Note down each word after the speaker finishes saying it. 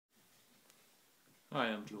Hi,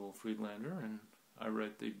 I'm Joel Friedlander, and I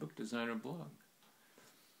write the Book Designer blog.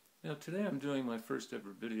 Now, today I'm doing my first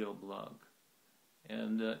ever video blog.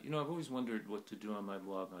 And, I've always wondered what to do on my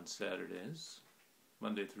blog on Saturdays.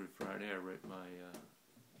 Monday through Friday, I write my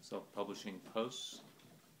self-publishing posts,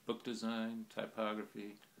 book design,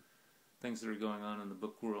 typography, things that are going on in the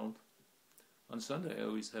book world. On Sunday, I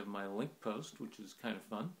always have my link post, which is kind of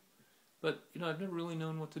fun. But, I've never really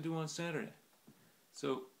known what to do on Saturday.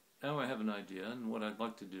 So now I have an idea, and what I'd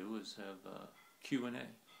like to do is have a Q&A.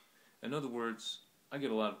 In other words, I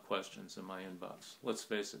get a lot of questions in my inbox. Let's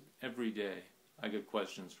face it, every day I get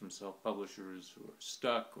questions from self-publishers who are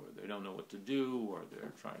stuck, or they don't know what to do, or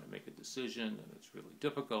they're trying to make a decision and it's really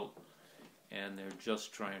difficult, and they're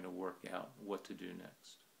just trying to work out what to do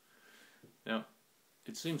next. Now,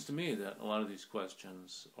 it seems to me that a lot of these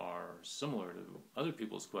questions are similar to other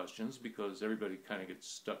people's questions because everybody kind of gets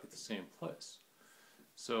stuck at the same place.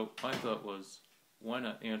 So my thought was, why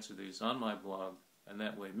not answer these on my blog, and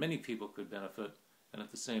that way many people could benefit, and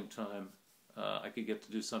at the same time I could get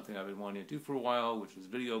to do something I've been wanting to do for a while, which was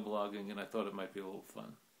video blogging, and I thought it might be a little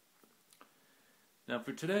fun. Now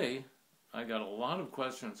for today, I got a lot of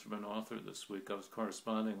questions from an author this week I was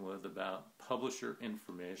corresponding with about publisher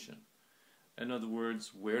information. In other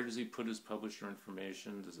words, where does he put his publisher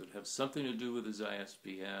information? Does it have something to do with his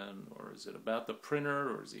ISBN, or is it about the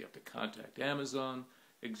printer, or does he have to contact Amazon?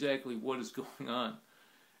 Exactly what is going on?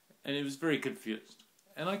 And he was very confused,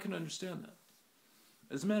 and I can understand that.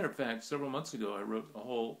 As a matter of fact, several months ago I wrote a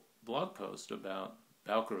whole blog post about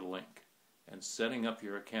BowkerLink and setting up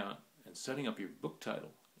your account and setting up your book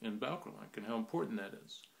title in BowkerLink and how important that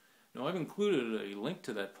is. Now I've included a link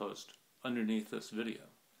to that post underneath this video,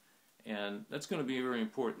 and that's going to be very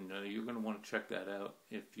important. You're going to want to check that out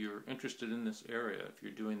if you're interested in this area, if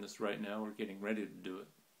you're doing this right now or getting ready to do it.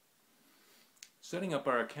 Setting up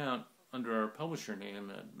our account under our publisher name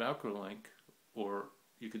at BowkerLink, or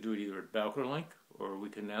you could do it either at BowkerLink, or we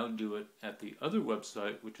can now do it at the other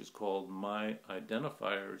website, which is called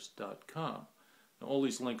myidentifiers.com. Now, all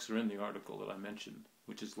these links are in the article that I mentioned,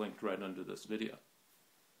 which is linked right under this video.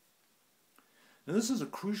 Now, this is a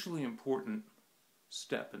crucially important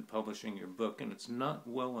step in publishing your book, and it's not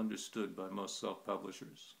well understood by most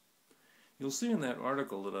self-publishers. You'll see in that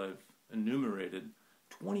article that I've enumerated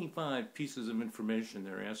 25 pieces of information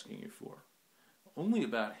they're asking you for. Only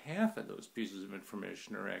about half of those pieces of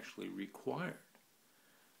information are actually required.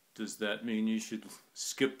 Does that mean you should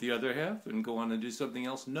skip the other half and go on and do something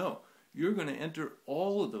else? No. You're going to enter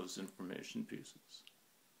all of those information pieces.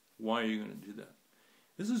 Why are you going to do that?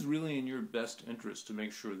 This is really in your best interest to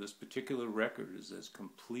make sure this particular record is as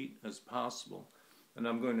complete as possible. And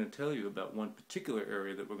I'm going to tell you about one particular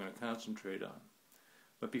area that we're going to concentrate on.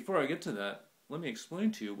 But before I get to that, let me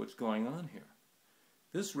explain to you what's going on here.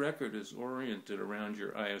 This record is oriented around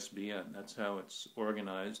your ISBN. That's how it's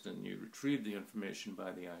organized, and you retrieve the information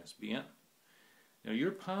by the ISBN. Now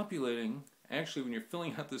you're populating, actually when you're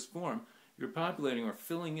filling out this form, you're populating or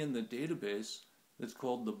filling in the database that's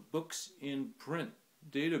called the Books in Print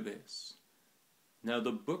database. Now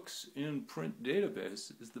the Books in Print database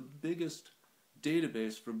is the biggest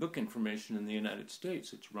database for book information in the United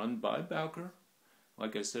States. It's run by Bowker.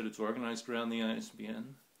 Like I said, it's organized around the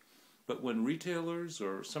ISBN. But when retailers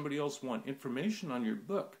or somebody else want information on your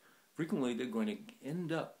book, frequently they're going to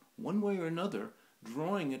end up, one way or another,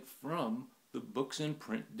 drawing it from the Books in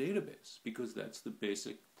Print database, because that's the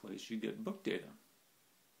basic place you get book data.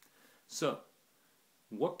 So,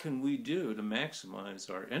 what can we do to maximize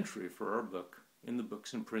our entry for our book in the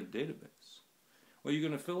Books in Print database? Well, you're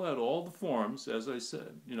going to fill out all the forms, as I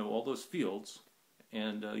said, all those fields,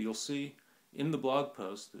 and you'll see in the blog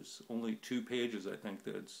post, there's only 2 pages, I think,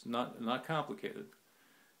 that's not complicated.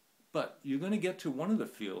 But you're going to get to one of the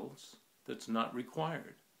fields that's not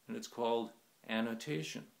required, and it's called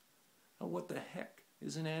annotation. Now, what the heck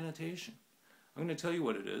is an annotation? I'm going to tell you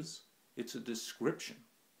what it is. It's a description.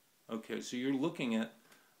 Okay, so you're looking at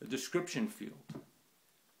a description field.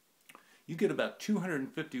 You get about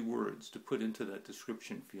 250 words to put into that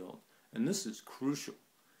description field, and this is crucial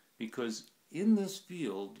because in this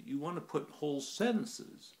field, you want to put whole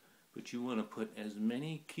sentences, but you want to put as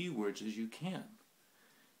many keywords as you can.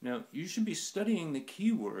 Now, you should be studying the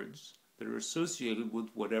keywords that are associated with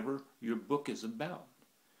whatever your book is about.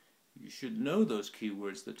 You should know those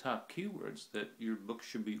keywords, the top keywords that your book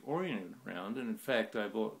should be oriented around. And in fact,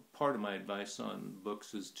 part of my advice on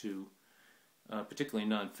books is to, particularly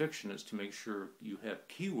nonfiction, is to make sure you have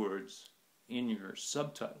keywords in your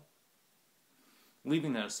subtitle.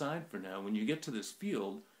 Leaving that aside for now, when you get to this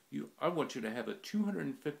field, I want you to have a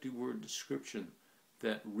 250-word description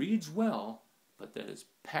that reads well, but that is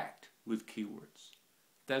packed with keywords.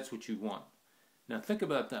 that's what you want. Now think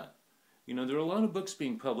about that. You know, there are a lot of books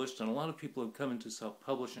being published and a lot of people have come into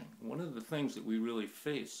self-publishing. One of the things that we really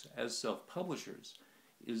face as self-publishers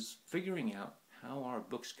is figuring out how our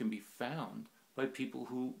books can be found by people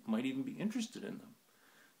who might even be interested in them.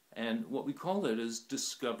 And what we call that is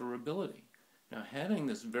discoverability. Now, having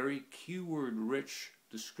this very keyword-rich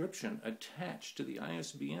description attached to the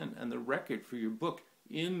ISBN and the record for your book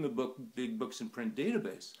in the Big Books in Print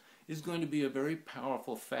database is going to be a very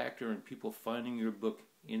powerful factor in people finding your book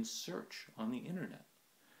in search on the internet.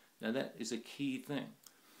 Now, that is a key thing.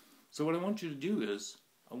 So what I want you to do is,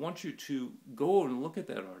 I want you to go and look at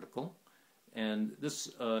that article, and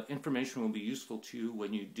this information will be useful to you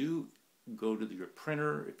when you do go to your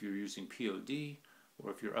printer, if you're using POD,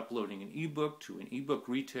 or if you're uploading an ebook to an ebook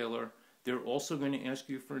retailer. They're also going to ask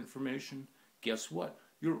you for information. Guess what?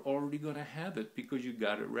 You're already going to have it because you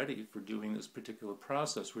got it ready for doing this particular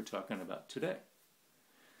process we're talking about today.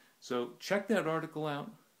 So check that article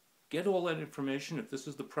out. Get all that information if this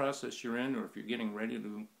is the process you're in, or if you're getting ready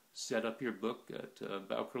to set up your book at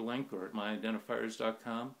BowkerLink or at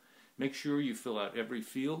myidentifiers.com. Make sure you fill out every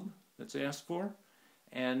field that's asked for,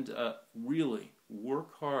 and really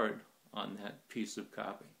work hard on that piece of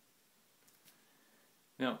copy.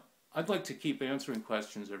 Now, I'd like to keep answering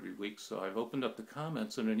questions every week, so I've opened up the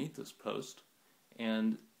comments underneath this post.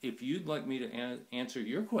 And if you'd like me to answer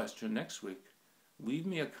your question next week, leave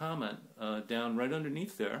me a comment down right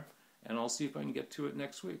underneath there, and I'll see if I can get to it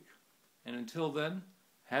next week. And until then,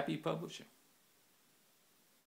 happy publishing.